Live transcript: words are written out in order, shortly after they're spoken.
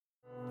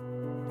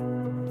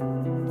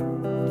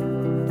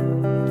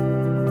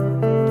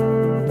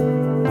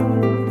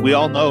We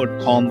all know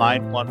to call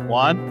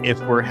 911 if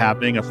we're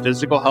having a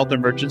physical health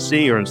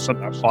emergency or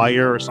a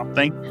fire or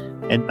something.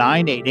 And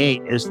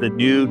 988 is the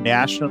new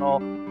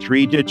national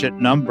 3-digit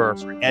number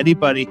for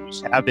anybody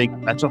who's having a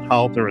mental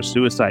health or a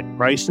suicide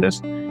crisis,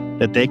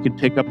 that they could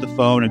pick up the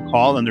phone and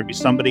call, and there'd be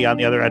somebody on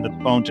the other end of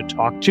the phone to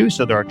talk to.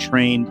 So there are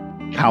trained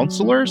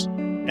counselors,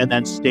 and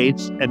then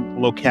states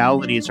and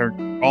localities are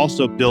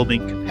also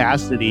building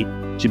capacity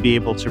to be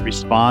able to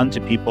respond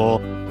to people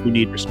who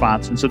need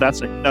response. And so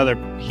that's another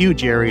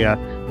huge area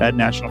that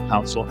National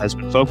Council has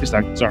been focused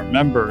on, because our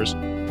members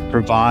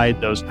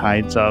provide those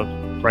kinds of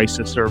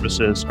crisis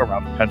services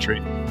around the country.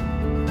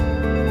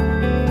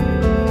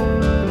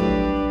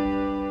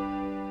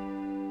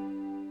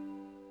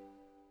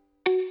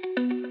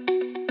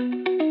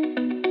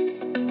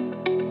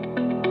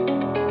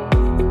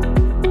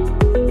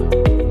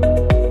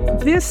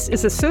 This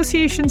is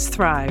Associations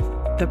Thrive,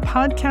 the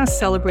podcast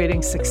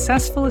celebrating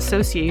successful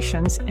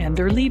associations and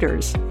their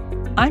leaders.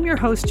 I'm your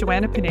host,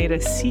 Joanna Pineda,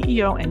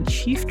 CEO and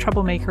Chief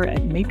Troublemaker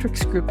at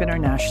Matrix Group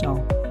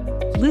International.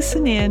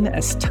 Listen in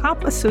as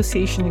top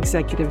association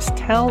executives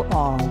tell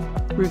all,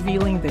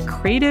 revealing the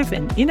creative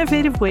and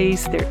innovative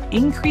ways they're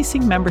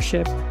increasing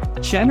membership,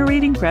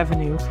 generating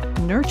revenue,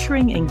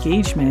 nurturing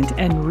engagement,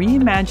 and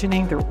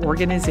reimagining their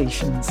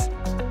organizations.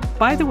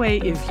 By the way,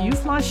 if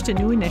you've launched a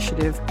new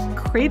initiative,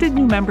 created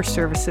new member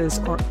services,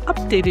 or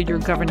updated your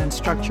governance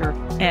structure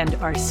and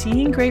are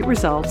seeing great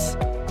results,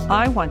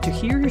 I want to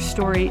hear your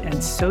story,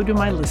 and so do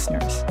my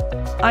listeners.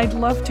 I'd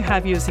love to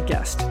have you as a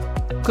guest.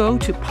 Go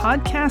to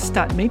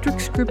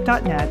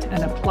podcast.matrixgroup.net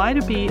and apply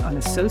to be on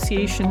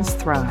Associations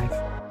Thrive.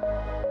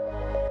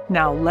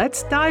 Now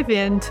let's dive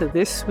into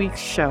this week's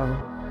show.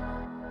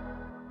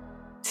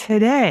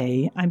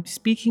 Today, I'm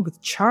speaking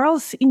with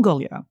Charles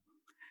Ingoglia,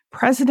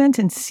 President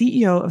and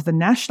CEO of the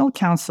National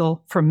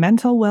Council for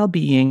Mental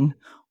Wellbeing,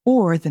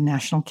 or the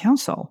National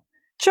Council.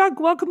 Chuck,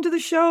 welcome to the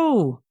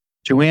show.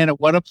 Joanna,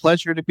 what a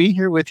pleasure to be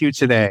here with you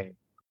today.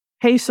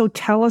 Hey, so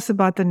tell us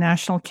about the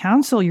National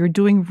Council. You're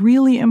doing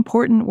really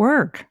important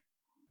work.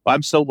 Well,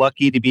 I'm so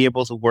lucky to be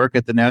able to work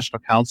at the National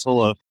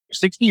Council, a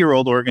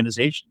 60-year-old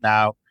organization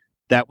now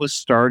that was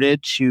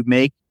started to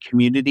make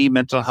community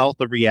mental health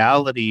a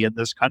reality in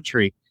this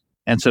country.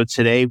 And so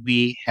today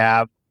we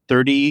have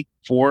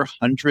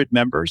 3,400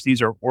 members.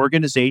 These are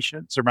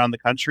organizations around the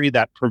country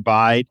that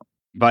provide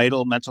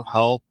vital mental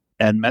health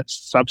and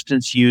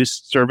substance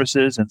use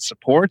services and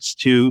supports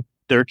to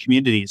their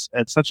communities.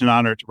 It's such an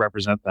honor to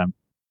represent them.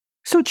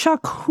 So,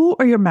 Chuck, who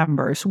are your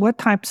members? What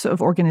types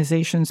of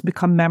organizations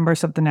become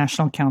members of the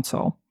National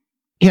Council?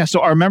 Yeah, so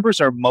our members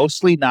are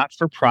mostly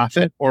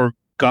not-for-profit or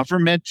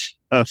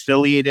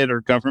government-affiliated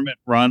or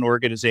government-run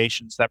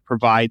organizations that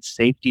provide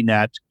safety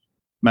net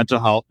mental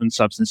health and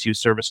substance use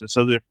services.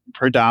 So they're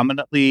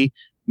predominantly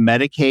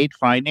Medicaid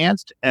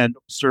financed and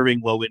serving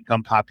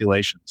low-income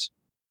populations.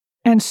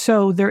 And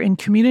so they're in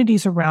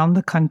communities around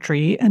the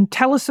country. And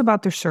tell us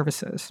about their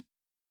services.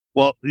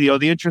 Well,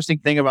 the interesting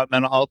thing about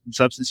mental health and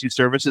substance use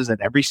services is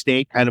that every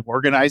state kind of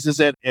organizes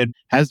it and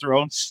has their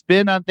own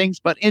spin on things.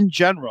 But in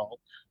general,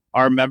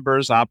 our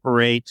members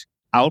operate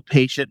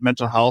outpatient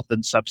mental health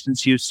and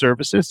substance use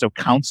services, so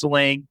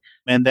counseling.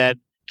 And then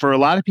for a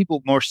lot of people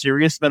with more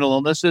serious mental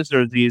illnesses,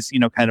 there are these,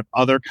 kind of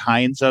other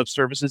kinds of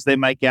services they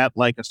might get,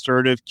 like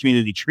assertive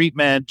community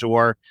treatment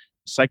or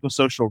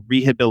psychosocial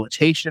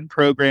rehabilitation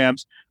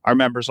programs. Our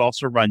members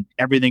also run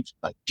everything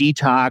from like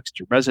detox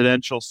to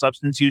residential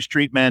substance use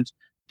treatment,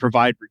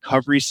 provide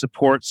recovery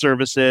support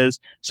services.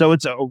 So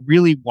it's a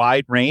really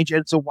wide range,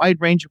 and it's a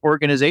wide range of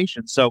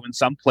organizations. So in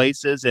some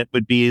places, it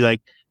would be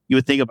like, you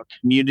would think of a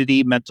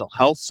community mental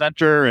health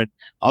center, and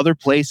other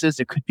places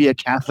it could be a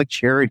Catholic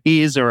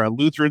Charities or a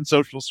Lutheran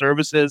Social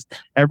Services.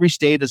 Every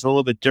state is a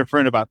little bit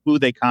different about who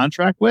they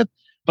contract with.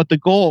 But the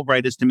goal,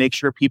 right, is to make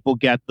sure people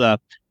get the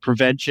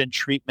prevention,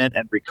 treatment,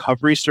 and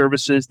recovery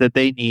services that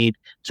they need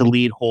to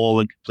lead whole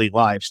and complete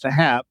lives, to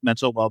have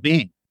mental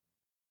well-being.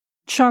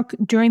 Chuck,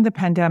 during the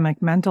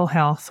pandemic, mental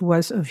health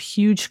was of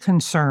huge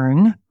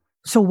concern.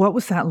 So what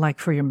was that like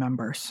for your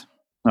members?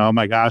 Oh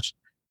my gosh.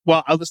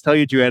 Well, I'll just tell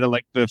you, Joanna,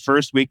 like the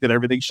first week that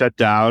everything shut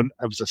down,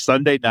 it was a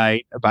Sunday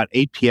night, about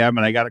 8 p.m.,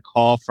 and I got a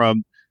call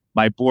from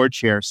my board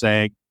chair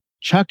saying,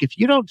 Chuck, if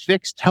you don't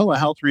fix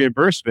telehealth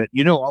reimbursement,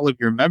 all of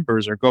your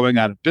members are going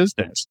out of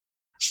business.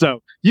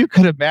 So you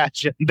could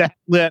imagine that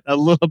lit a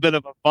little bit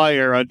of a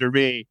fire under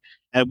me.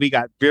 And we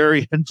got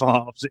very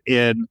involved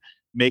in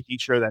making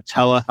sure that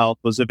telehealth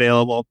was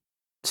available.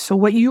 So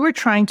what you were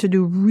trying to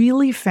do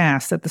really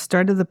fast at the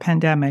start of the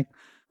pandemic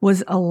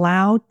was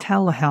allow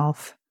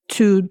telehealth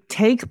to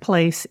take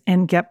place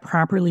and get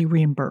properly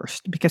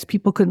reimbursed, because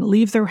people couldn't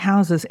leave their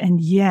houses,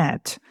 and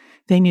yet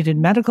they needed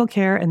medical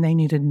care and they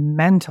needed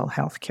mental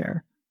health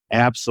care.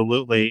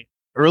 Absolutely.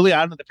 Early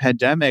on in the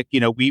pandemic,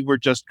 we were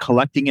just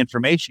collecting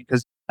information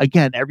because,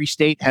 again, every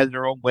state has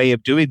their own way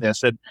of doing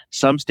this. And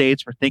some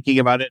states were thinking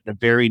about it in a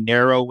very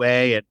narrow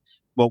way. And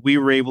what we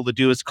were able to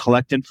do is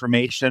collect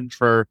information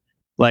for,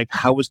 like,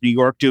 how was New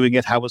York doing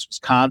it? How was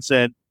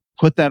Wisconsin?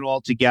 Put that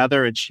all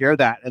together and share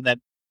that. And then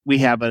we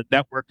have a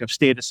network of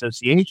state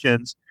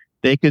associations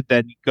they could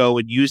then go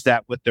and use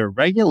that with their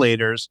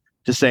regulators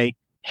to say,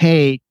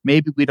 hey,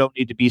 maybe we don't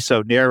need to be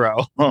so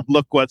narrow.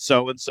 Look what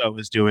so and so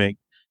is doing.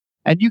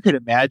 And you can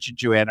imagine,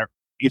 Joanna,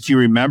 if you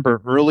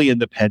remember early in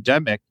the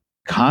pandemic,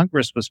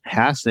 Congress was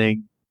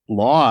passing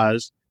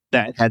laws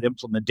that had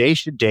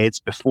implementation dates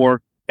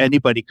before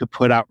anybody could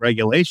put out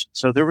regulations.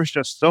 So there was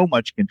just so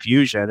much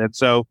confusion. And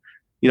so,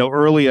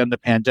 early in the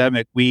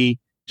pandemic, we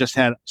just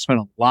had spent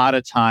a lot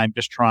of time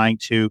just trying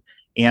to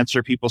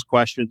answer people's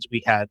questions.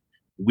 We had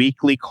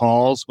weekly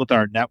calls with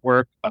our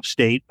network of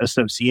state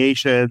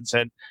associations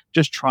and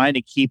just trying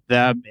to keep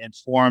them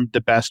informed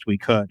the best we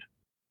could.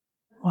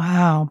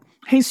 Wow.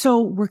 Hey,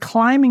 so we're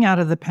climbing out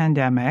of the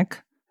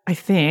pandemic, I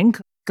think.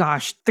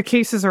 Gosh, the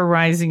cases are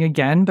rising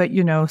again, but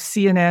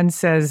CNN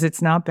says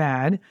it's not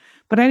bad.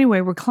 But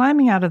anyway, we're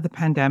climbing out of the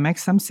pandemic.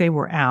 Some say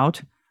we're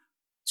out.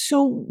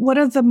 So what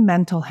are the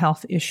mental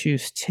health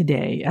issues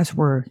today as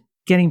we're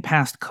getting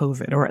past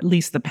COVID, or at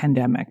least the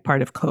pandemic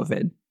part of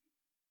COVID?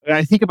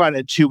 I think about it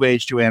in two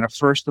ways, Joanna.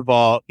 First of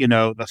all,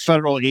 the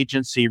federal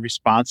agency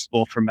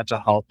responsible for mental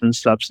health and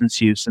substance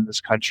use in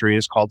this country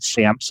is called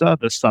SAMHSA,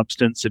 the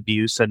Substance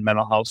Abuse and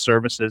Mental Health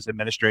Services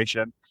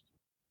Administration.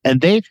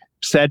 And they've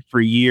said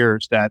for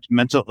years that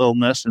mental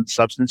illness and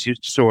substance use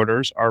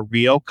disorders are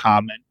real,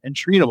 common, and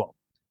treatable.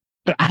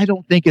 But I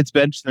don't think it's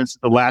been since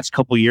the last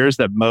couple of years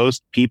that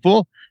most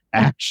people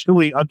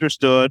actually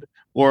understood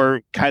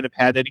or kind of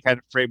had any kind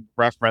of frame of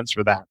reference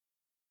for that.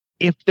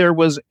 If there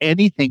was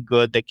anything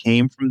good that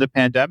came from the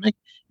pandemic,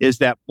 is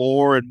that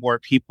more and more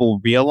people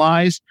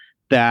realize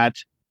that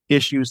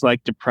issues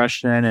like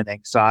depression and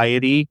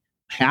anxiety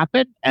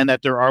happen and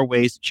that there are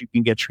ways that you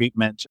can get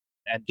treatment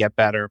and get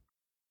better.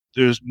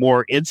 There's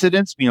more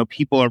incidents,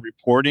 people are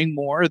reporting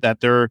more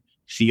that they're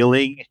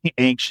feeling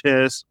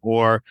anxious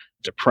or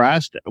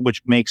depressed,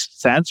 which makes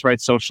sense,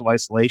 right? Social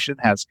isolation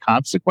has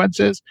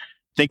consequences.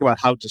 Think about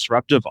how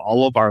disruptive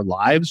all of our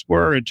lives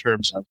were in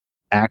terms of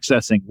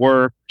accessing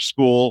work,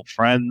 school,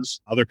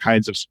 friends, other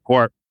kinds of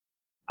support.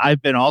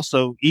 I've been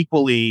also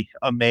equally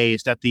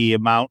amazed at the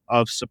amount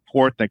of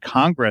support that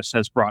Congress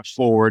has brought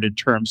forward in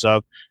terms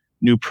of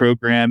new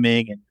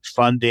programming and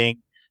funding.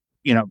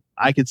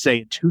 I could say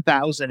in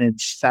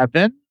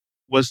 2007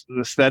 was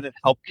the Senate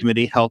Health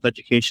Committee, Health,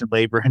 Education,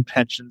 Labor, and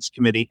Pensions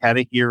Committee had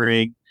a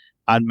hearing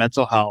on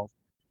mental health.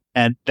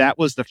 And that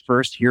was the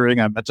first hearing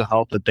on mental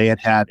health that they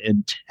had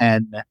in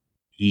 10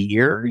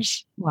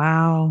 years.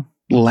 Wow.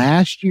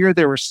 Last year,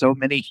 there were so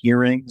many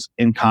hearings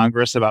in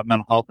Congress about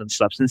mental health and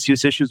substance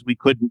use issues, we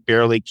couldn't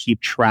barely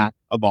keep track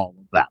of all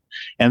of that.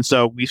 And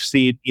so we've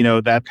seen,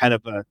 that kind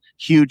of a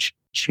huge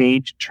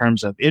change in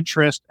terms of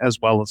interest as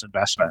well as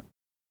investment.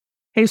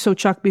 Hey, so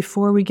Chuck,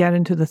 before we get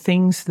into the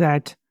things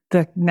that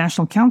the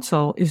National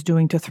Council is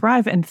doing to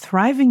thrive, and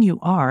thriving you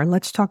are,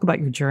 let's talk about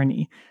your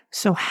journey.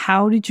 So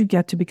how did you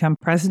get to become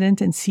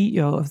president and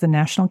CEO of the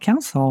National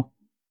Council?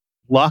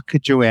 Luck,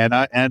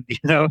 Joanna, and,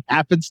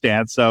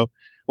 happenstance. So,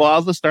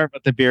 I'll just start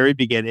at the very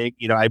beginning.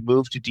 I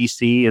moved to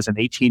DC as an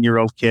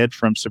 18-year-old kid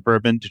from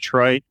suburban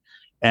Detroit,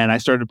 and I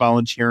started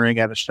volunteering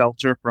at a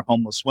shelter for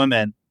homeless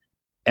women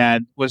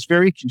and was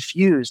very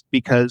confused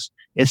because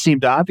it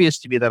seemed obvious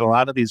to me that a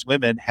lot of these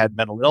women had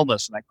mental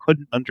illness, and I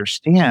couldn't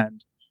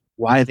understand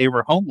why they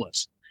were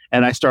homeless.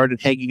 And I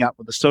started hanging out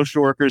with the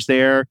social workers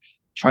there,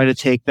 trying to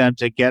take them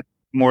to get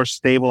more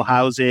stable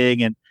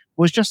housing, and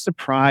was just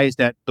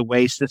surprised at the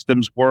way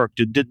systems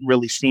worked. It didn't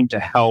really seem to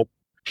help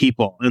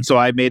people. And so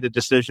I made a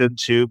decision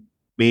to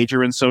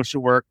major in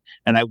social work,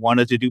 and I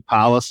wanted to do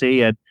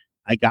policy. And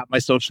I got my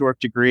social work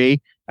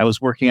degree. I was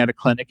working at a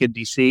clinic in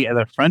DC, and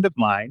a friend of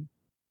mine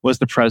was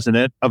the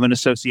president of an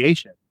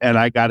association. And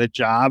I got a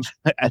job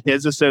at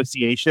his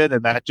association,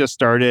 and that just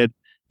started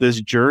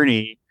this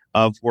journey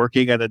of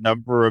working at a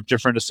number of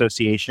different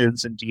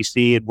associations in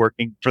DC and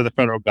working for the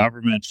federal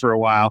government for a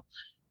while.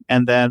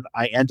 And then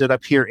I ended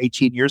up here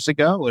 18 years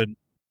ago, and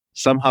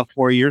somehow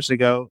 4 years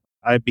ago,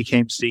 I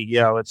became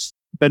CEO. It's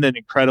been an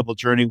incredible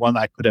journey, one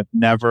I could have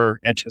never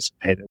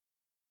anticipated.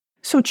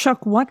 So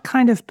Chuck, what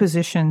kind of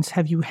positions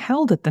have you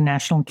held at the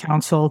National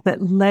Council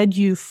that led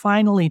you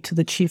finally to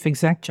the chief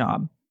exec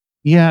job?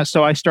 Yeah,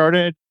 so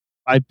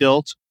I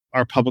built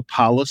our public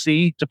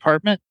policy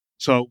department.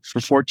 So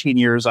for 14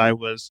 years, I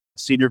was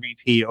senior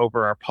VP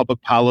over our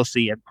public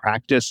policy and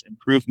practice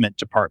improvement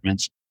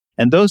departments.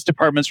 And those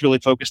departments really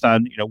focused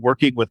on,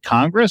 working with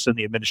Congress and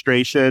the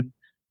administration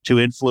to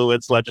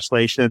influence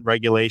legislation,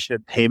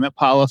 regulation, payment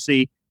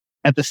policy.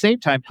 At the same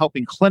time,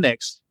 helping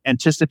clinics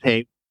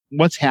anticipate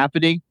what's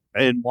happening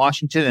in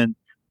Washington and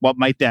what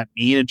might that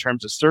mean in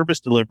terms of service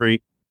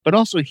delivery, but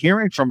also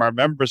hearing from our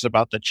members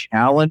about the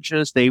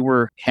challenges they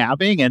were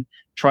having and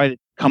try to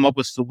come up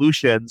with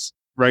solutions,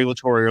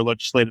 regulatory or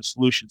legislative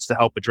solutions to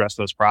help address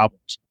those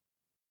problems.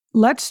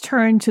 Let's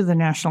turn to the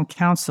National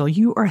Council.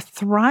 You are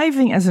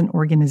thriving as an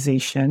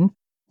organization.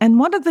 And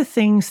one of the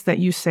things that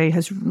you say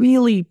has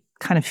really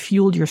kind of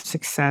fueled your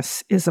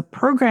success is a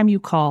program you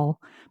call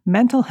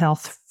Mental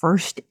Health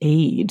First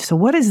Aid. So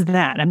what is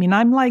that? I mean,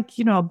 I'm like,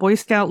 a Boy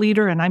Scout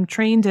leader, and I'm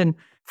trained in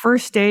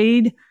first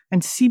aid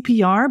and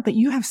CPR, but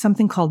you have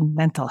something called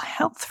mental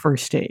health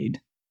first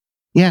aid.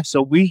 Yeah,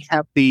 so we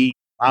have the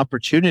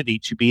opportunity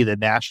to be the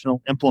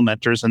national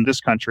implementers in this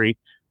country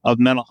of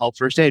mental health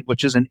first aid,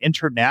 which is an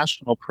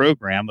international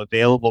program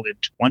available in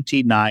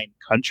 29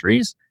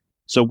 countries.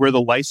 So we're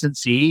the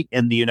licensee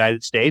in the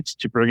United States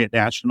to bring it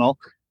national.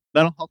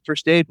 Mental health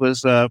first aid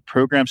was a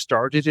program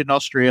started in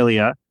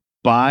Australia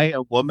by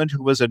a woman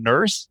who was a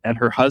nurse, and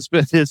her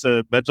husband is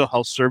a mental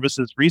health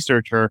services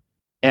researcher.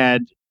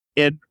 And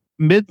in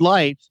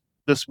midlife,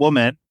 this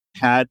woman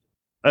had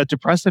a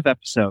depressive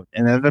episode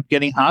and ended up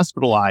getting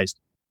hospitalized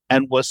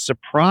and was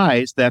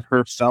surprised that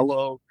her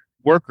fellow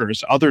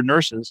workers, other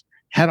nurses,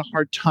 had a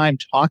hard time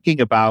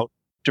talking about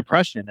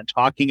depression and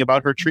talking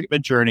about her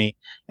treatment journey.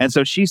 And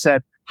so she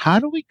said, how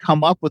do we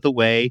come up with a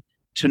way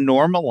to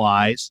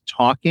normalize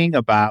talking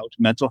about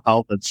mental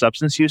health and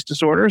substance use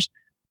disorders,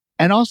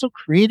 and also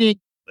creating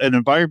an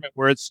environment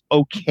where it's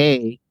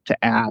okay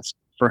to ask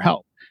for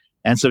help?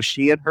 And so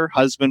she and her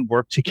husband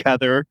worked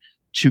together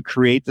to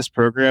create this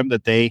program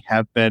that they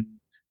have been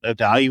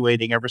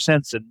evaluating ever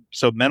since. And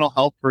so mental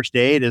health first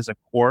aid is a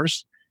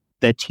course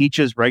that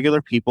teaches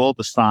regular people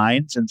the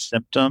signs and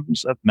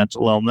symptoms of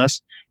mental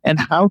illness and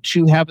how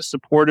to have a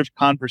supportive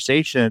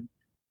conversation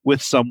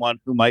with someone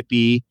who might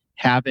be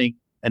having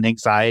an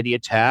anxiety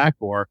attack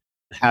or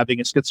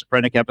having a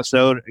schizophrenic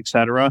episode, et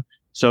cetera.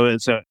 So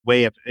it's a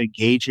way of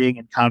engaging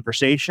in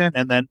conversation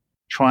and then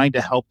trying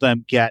to help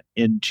them get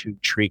into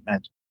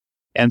treatment.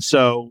 And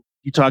so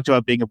you talked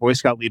about being a Boy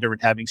Scout leader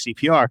and having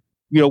CPR.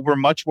 We're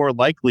much more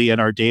likely in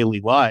our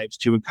daily lives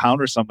to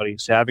encounter somebody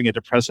who's having a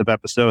depressive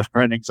episode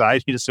or an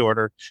anxiety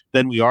disorder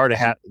than we are to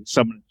have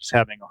someone who's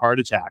having a heart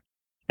attack.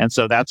 And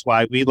so that's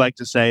why we like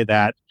to say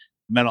that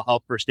mental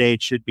health first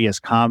aid should be as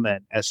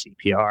common as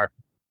CPR.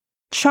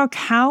 Chuck,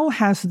 how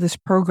has this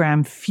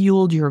program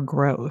fueled your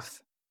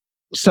growth?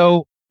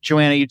 So,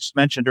 Joanna, you just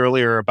mentioned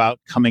earlier about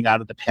coming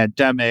out of the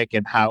pandemic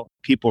and how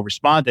people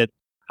responded.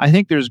 I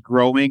think there's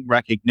growing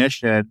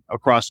recognition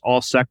across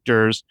all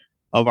sectors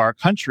of our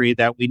country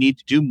that we need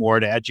to do more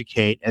to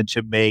educate and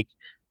to make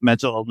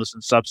mental illness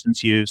and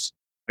substance use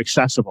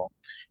accessible.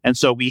 And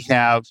so we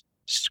have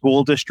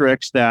school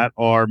districts that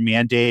are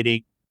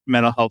mandating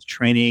mental health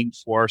training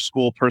for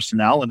school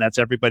personnel, and that's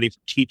everybody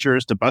from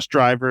teachers to bus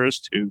drivers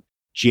to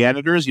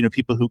janitors,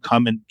 people who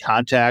come in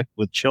contact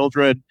with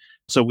children.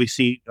 So we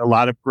see a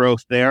lot of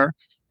growth there.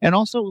 And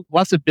also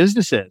lots of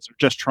businesses are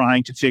just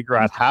trying to figure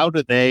out how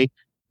do they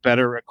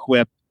better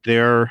equip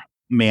their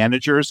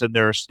managers and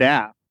their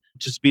staff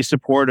to be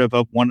supportive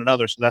of one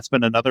another. So that's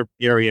been another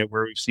area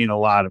where we've seen a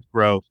lot of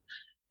growth.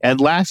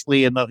 And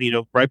lastly,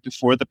 right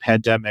before the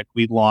pandemic,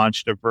 we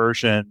launched a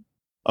version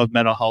of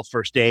mental health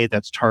first aid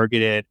that's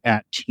targeted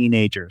at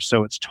teenagers.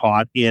 So it's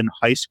taught in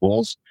high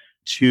schools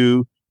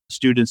to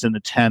students in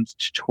the 10th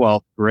to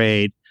 12th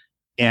grade.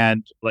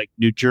 And like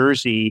New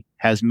Jersey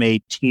has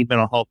made teen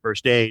mental health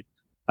first aid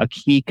a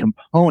key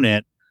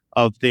component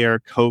of their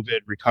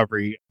COVID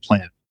recovery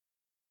plan.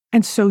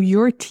 And so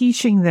you're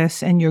teaching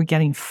this and you're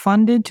getting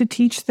funded to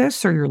teach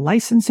this, or you're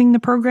licensing the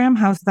program?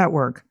 How's that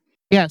work?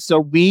 Yeah, so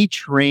we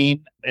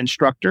train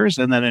instructors,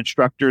 and then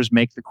instructors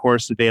make the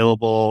course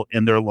available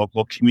in their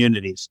local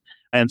communities.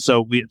 And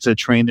so it's a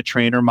train the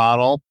trainer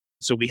model.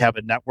 So we have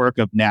a network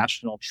of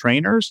national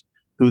trainers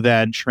who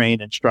then train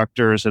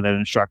instructors, and then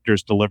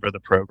instructors deliver the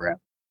program.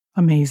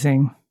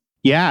 Amazing.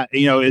 Yeah,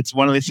 it's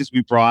one of the things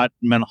we brought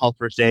mental health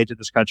first aid to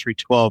this country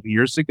 12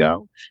 years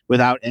ago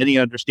without any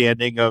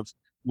understanding of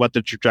what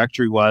the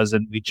trajectory was.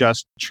 And we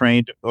just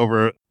trained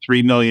over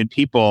 3 million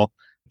people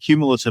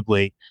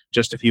cumulatively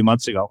just a few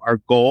months ago. Our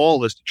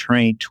goal is to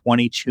train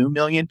 22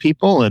 million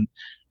people. And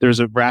there's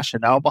a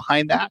rationale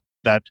behind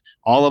that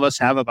all of us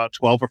have about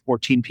 12 or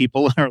 14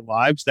 people in our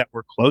lives that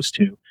we're close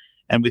to.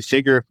 And we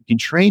figure if we can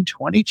train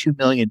 22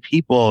 million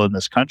people in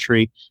this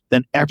country,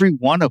 then every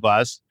one of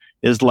us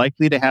is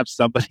likely to have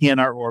somebody in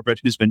our orbit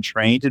who's been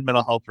trained in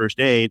mental health first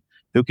aid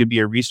who can be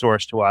a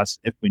resource to us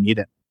if we need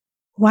it.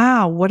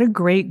 Wow, what a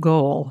great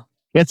goal.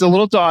 It's a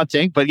little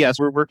daunting, but yes,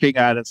 we're working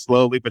on it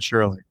slowly but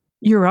surely.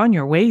 You're on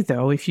your way,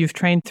 though, if you've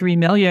trained 3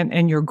 million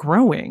and you're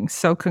growing.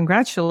 So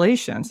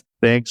congratulations.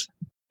 Thanks.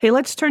 Hey,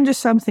 let's turn to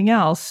something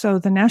else. So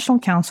the National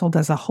Council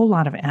does a whole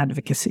lot of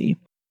advocacy.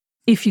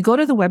 If you go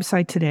to the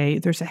website today,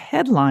 there's a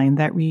headline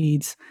that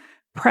reads,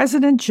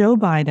 President Joe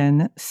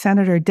Biden,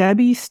 Senator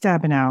Debbie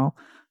Stabenow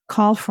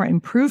call for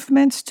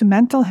improvements to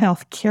mental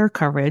health care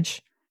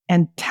coverage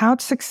and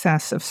tout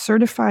success of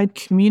certified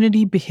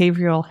community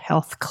behavioral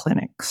health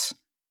clinics.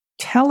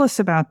 Tell us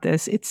about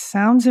this. It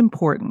sounds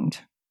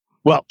important.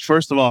 Well,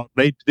 first of all,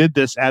 they did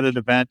this at an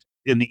event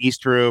in the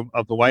East Room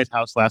of the White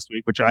House last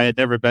week, which I had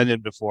never been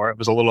in before. It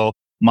was a little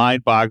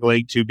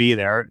mind-boggling to be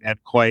there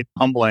and quite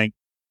humbling.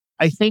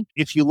 I think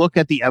if you look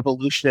at the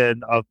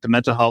evolution of the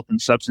mental health and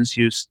substance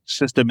use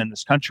system in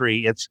this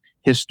country, it's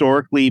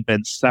historically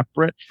been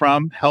separate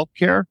from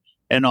healthcare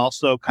and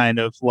also kind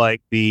of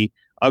like the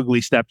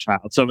ugly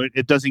stepchild. So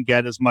it doesn't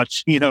get as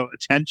much,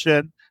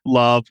 attention,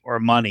 love, or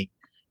money.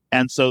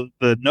 And so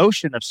the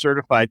notion of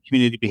certified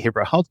community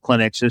behavioral health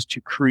clinics is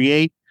to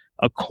create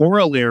a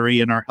corollary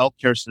in our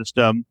healthcare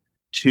system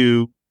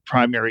to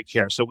primary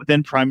care. So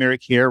within primary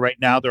care right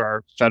now, there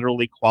are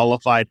federally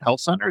qualified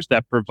health centers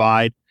that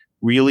provide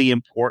really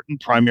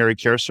important primary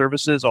care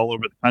services all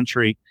over the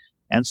country.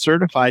 And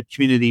certified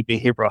community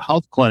behavioral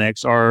health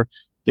clinics are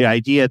the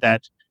idea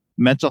that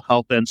mental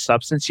health and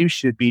substance use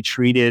should be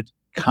treated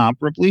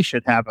comparably,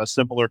 should have a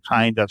similar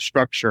kind of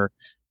structure.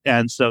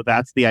 And so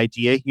that's the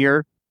idea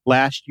here.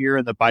 Last year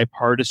in the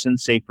Bipartisan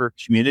Safer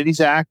Communities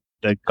Act,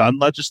 the gun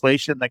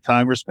legislation that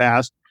Congress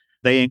passed,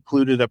 they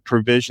included a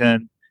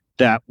provision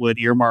that would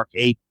earmark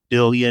 $8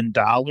 billion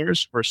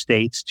for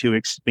states to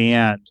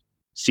expand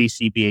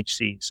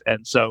CCBHCs.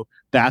 And so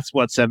that's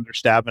what Senator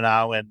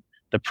Stabenow and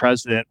the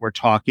president were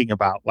talking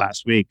about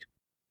last week.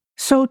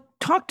 So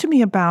talk to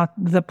me about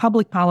the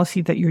public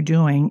policy that you're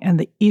doing and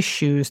the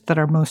issues that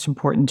are most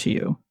important to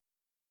you.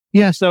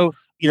 Yeah, so,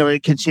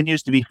 it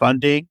continues to be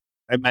funding.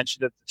 I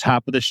mentioned at the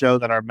top of the show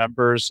that our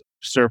members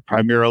serve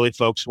primarily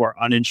folks who are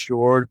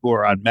uninsured, who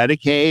are on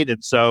Medicaid.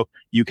 And so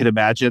you can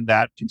imagine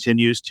that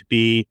continues to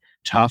be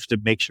tough to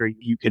make sure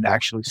you can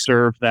actually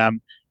serve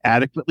them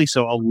adequately.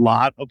 So a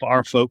lot of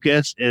our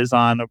focus is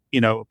on,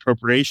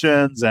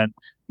 appropriations and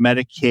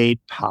Medicaid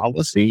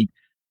policy.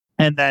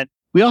 And then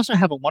we also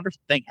have a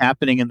wonderful thing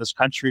happening in this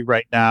country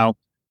right now,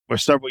 where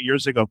several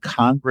years ago,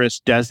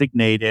 Congress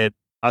designated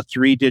a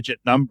 3-digit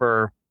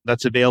number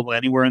that's available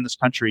anywhere in this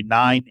country,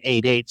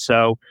 988.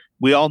 So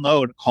we all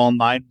know to call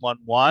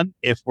 911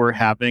 if we're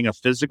having a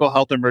physical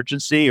health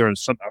emergency or a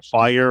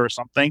fire or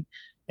something.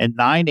 And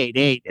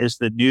 988 is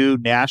the new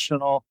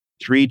national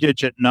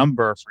 3-digit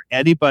number for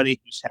anybody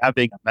who's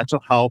having a mental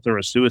health or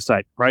a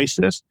suicide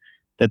crisis,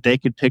 that they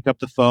could pick up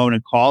the phone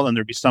and call, and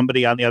there'd be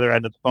somebody on the other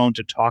end of the phone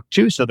to talk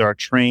to. So there are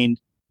trained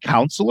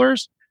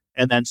counselors,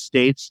 and then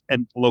states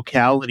and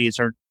localities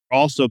are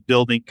also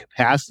building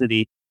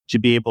capacity to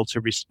be able to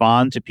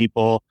respond to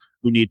people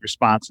who need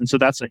response. And so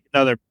that's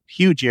another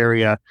huge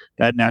area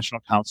that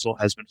National Council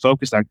has been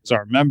focused on, because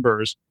our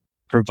members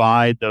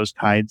provide those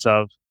kinds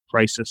of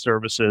crisis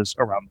services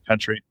around the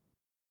country.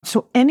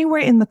 So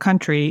anywhere in the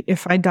country,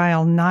 if I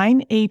dial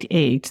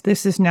 988,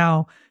 this is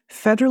now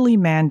federally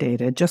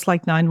mandated, just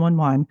like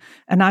 911,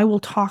 and I will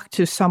talk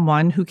to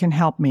someone who can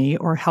help me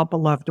or help a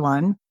loved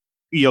one.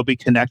 You'll be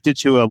connected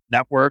to a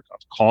network of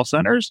call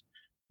centers.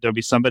 There'll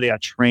be somebody, a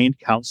trained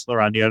counselor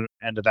on the other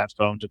end of that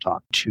phone to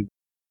talk to.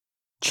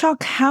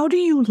 Chuck, how do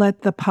you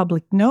let the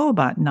public know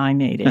about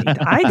 988?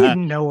 I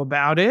didn't know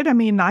about it. I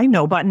mean, I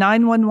know about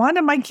 911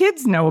 and my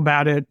kids know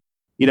about it.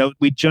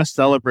 We just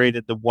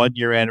celebrated the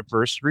 1-year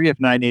anniversary of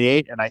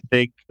 988. And I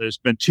think there's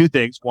been two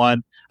things.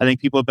 One, I think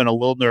people have been a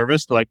little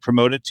nervous to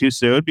promote it too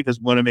soon, because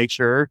we want to make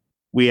sure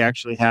we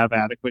actually have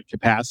adequate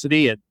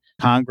capacity. And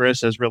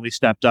Congress has really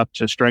stepped up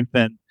to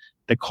strengthen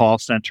the call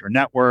center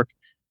network.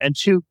 And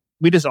two,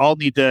 we just all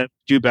need to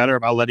do better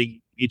about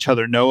letting each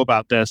other know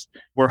about this.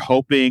 We're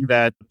hoping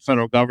that the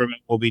federal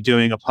government will be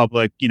doing a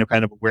public,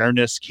 kind of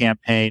awareness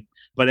campaign.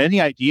 But any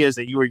ideas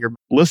that you or your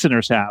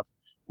listeners have,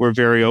 we're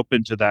very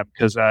open to them,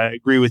 because I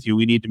agree with you.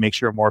 We need to make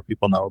sure more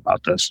people know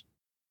about this.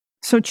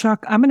 So,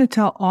 Chuck, I'm going to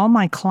tell all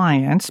my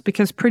clients,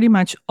 because pretty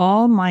much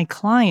all my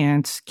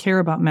clients care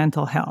about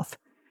mental health.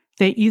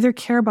 They either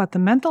care about the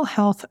mental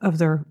health of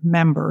their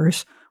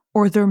members,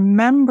 or their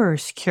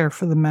members care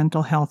for the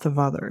mental health of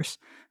others.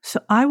 So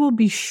I will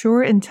be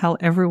sure and tell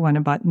everyone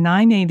about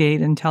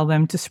 988 and tell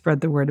them to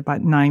spread the word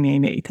about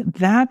 988.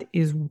 That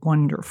is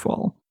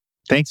wonderful.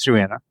 Thanks,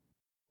 Joanna.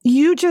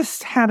 You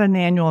just had an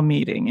annual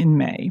meeting in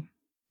May,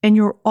 and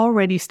you're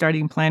already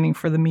starting planning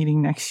for the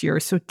meeting next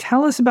year. So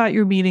tell us about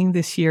your meeting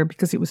this year,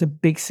 because it was a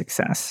big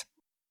success.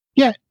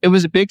 Yeah, it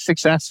was a big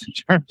success in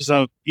terms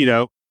of,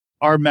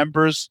 our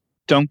members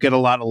don't get a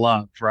lot of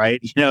love, right?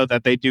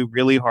 That they do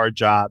really hard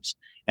jobs.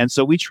 And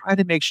so we try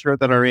to make sure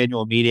that our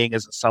annual meeting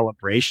is a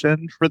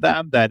celebration for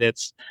them, that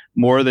it's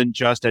more than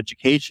just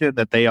education,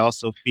 that they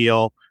also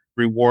feel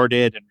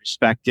rewarded and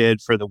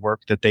respected for the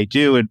work that they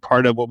do. And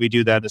part of what we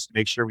do then is to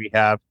make sure we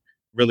have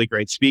really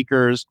great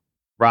speakers.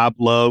 Rob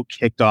Lowe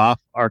kicked off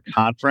our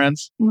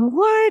conference.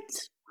 What?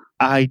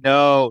 I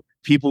know.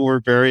 People were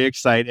very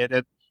excited.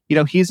 And,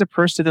 he's a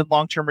person in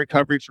long-term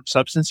recovery from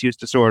substance use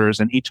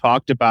disorders. And he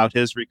talked about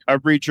his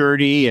recovery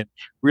journey and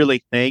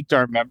really thanked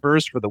our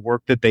members for the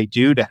work that they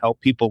do to help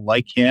people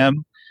like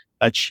him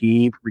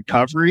achieve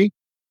recovery.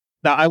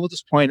 Now, I will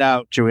just point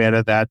out,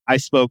 Joanna, that I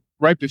spoke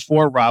right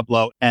before Rob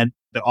Lowe, and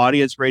the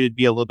audience rated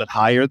me a little bit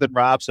higher than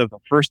Rob. So the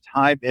first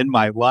time in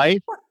my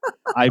life,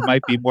 I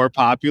might be more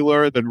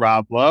popular than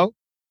Rob Lowe.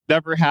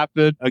 Never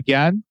happened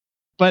again.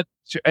 But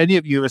to any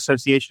of you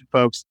association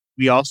folks,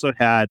 we also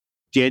had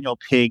Daniel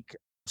Pink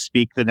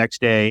speak the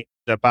next day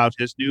about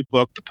his new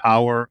book, The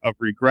Power of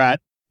Regret.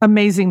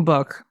 Amazing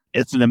book.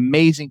 It's an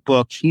amazing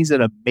book. He's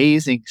an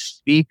amazing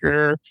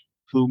speaker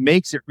who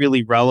makes it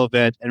really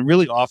relevant and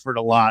really offered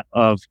a lot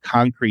of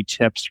concrete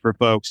tips for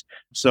folks.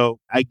 So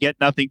I get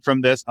nothing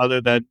from this other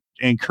than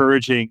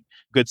encouraging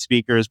good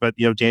speakers, but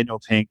Daniel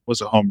Pink was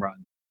a home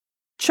run.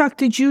 Chuck,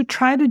 did you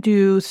try to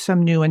do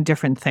some new and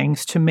different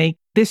things to make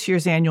this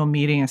year's annual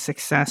meeting a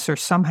success or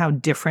somehow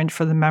different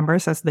for the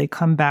members as they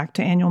come back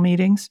to annual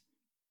meetings?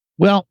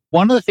 Well,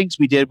 one of the things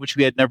we did, which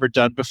we had never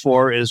done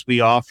before, is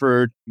we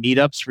offered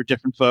meetups for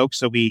different folks.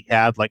 So we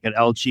had like an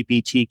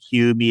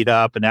LGBTQ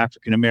meetup, an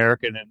African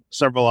American, and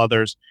several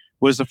others.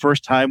 It was the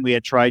first time we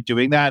had tried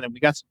doing that. And we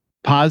got some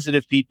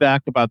positive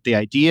feedback about the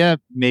idea,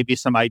 maybe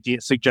some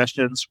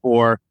suggestions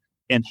for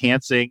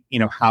enhancing,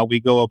 how we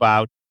go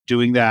about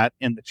doing that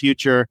in the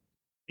future.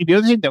 The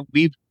other thing that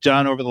we've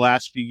done over the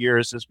last few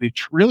years is we've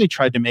really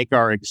tried to make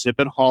our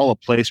exhibit hall a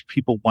place where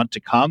people want to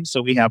come.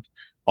 So we have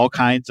all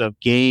kinds of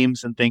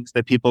games and things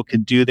that people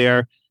can do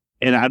there.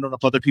 And I don't know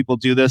if other people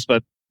do this,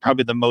 but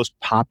probably the most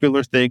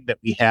popular thing that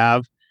we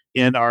have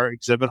in our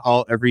exhibit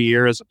hall every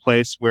year is a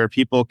place where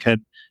people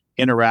can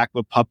interact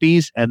with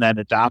puppies and then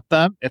adopt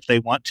them if they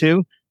want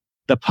to.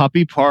 The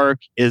puppy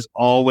park is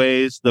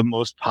always the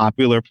most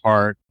popular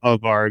part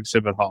of our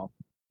exhibit hall.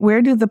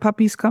 Where do the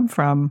puppies come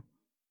from?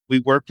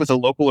 We work with a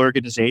local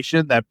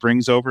organization that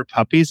brings over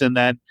puppies, and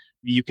then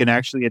you can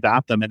actually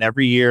adopt them. And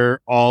every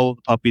year, all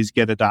the puppies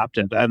get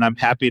adopted. And I'm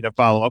happy to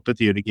follow up with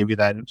you to give you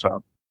that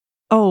info.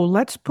 Oh,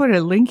 let's put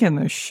a link in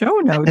the show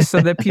notes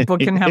so that people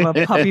can have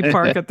a puppy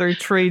park at their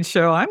trade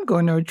show. I'm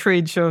going to a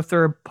trade show if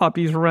there are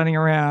puppies running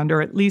around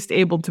or at least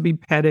able to be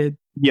petted.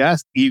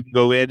 Yes, you can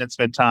go in and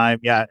spend time.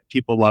 Yeah,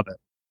 people love it.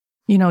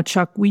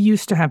 Chuck, we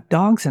used to have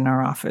dogs in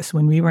our office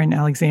when we were in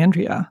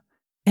Alexandria.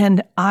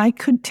 And I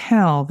could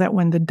tell that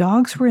when the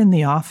dogs were in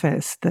the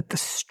office, that the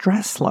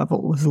stress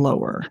level was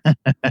lower.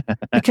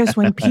 Because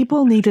when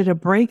people needed a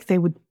break, they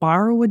would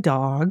borrow a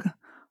dog,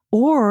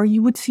 or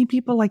you would see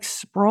people like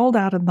sprawled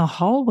out in the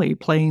hallway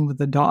playing with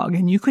the dog,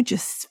 and you could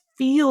just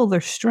feel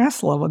their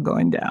stress level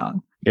going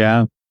down.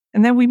 Yeah.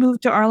 And then we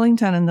moved to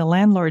Arlington, and the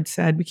landlord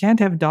said, we can't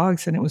have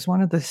dogs. And it was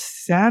one of the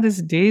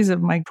saddest days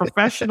of my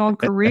professional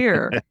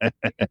career.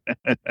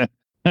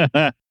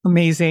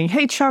 Amazing.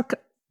 Hey, Chuck,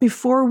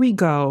 before we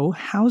go,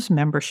 how's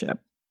membership?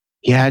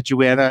 Yeah,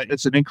 Joanna,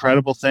 it's an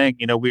incredible thing.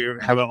 We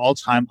have an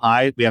all-time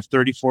high. We have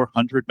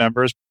 3,400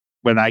 members.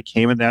 When I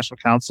came in the National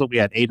Council, we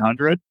had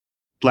 800.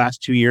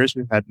 Last 2 years,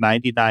 we've had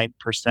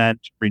 99%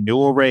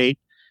 renewal rate.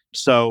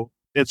 So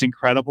it's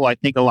incredible. I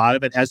think a lot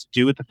of it has to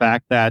do with the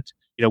fact that,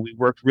 we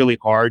worked really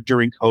hard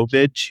during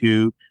COVID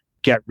to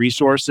get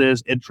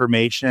resources,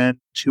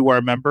 information to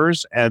our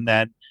members. And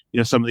then,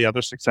 some of the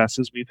other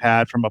successes we've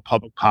had from a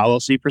public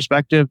policy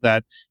perspective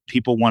that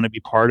people want to be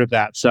part of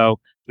that.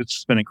 So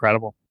it's been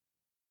incredible.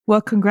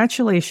 Well,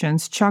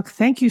 congratulations, Chuck.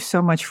 Thank you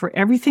so much for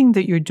everything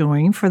that you're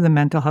doing for the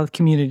mental health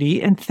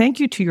community. And thank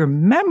you to your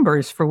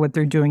members for what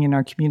they're doing in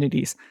our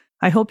communities.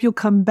 I hope you'll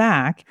come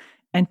back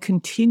and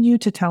continue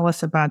to tell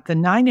us about the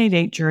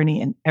 988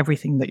 journey and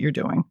everything that you're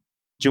doing.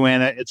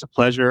 Joanna, it's a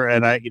pleasure.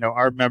 And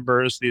our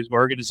members, these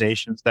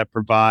organizations that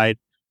provide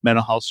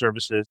mental health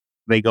services,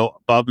 they go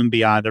above and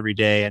beyond every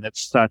day. And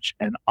it's such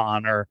an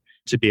honor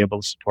to be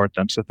able to support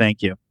them. So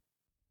thank you.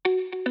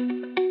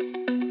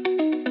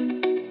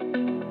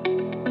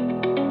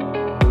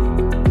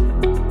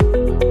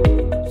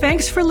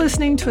 Thanks for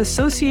listening to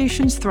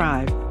Associations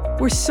Thrive.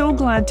 We're so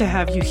glad to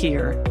have you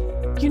here.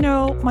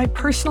 My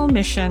personal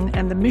mission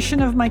and the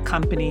mission of my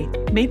company,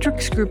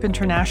 Matrix Group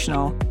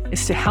International,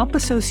 is to help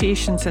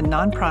associations and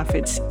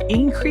nonprofits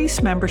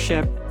increase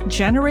membership,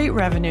 generate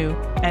revenue,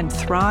 and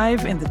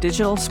thrive in the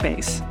digital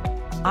space.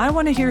 I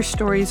want to hear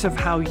stories of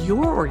how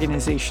your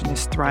organization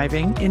is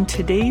thriving in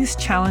today's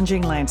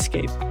challenging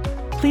landscape.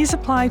 Please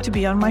apply to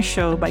be on my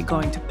show by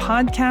going to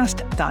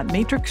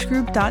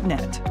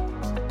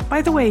podcast.matrixgroup.net.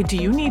 By the way, do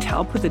you need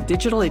help with a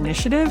digital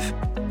initiative?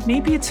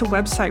 Maybe it's a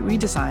website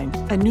redesign,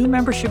 a new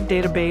membership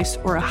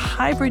database, or a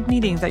hybrid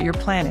meeting that you're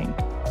planning.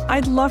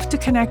 I'd love to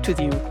connect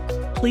with you.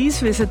 Please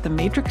visit the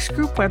Matrix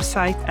Group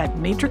website at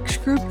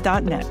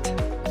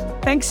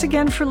matrixgroup.net. Thanks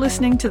again for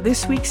listening to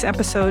this week's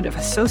episode of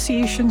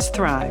Associations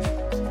Thrive.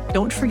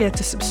 Don't forget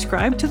to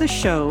subscribe to the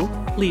show,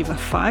 leave a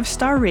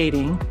 5-star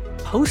rating,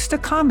 post a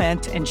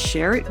comment, and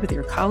share it with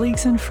your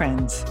colleagues and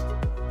friends.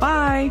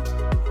 Bye!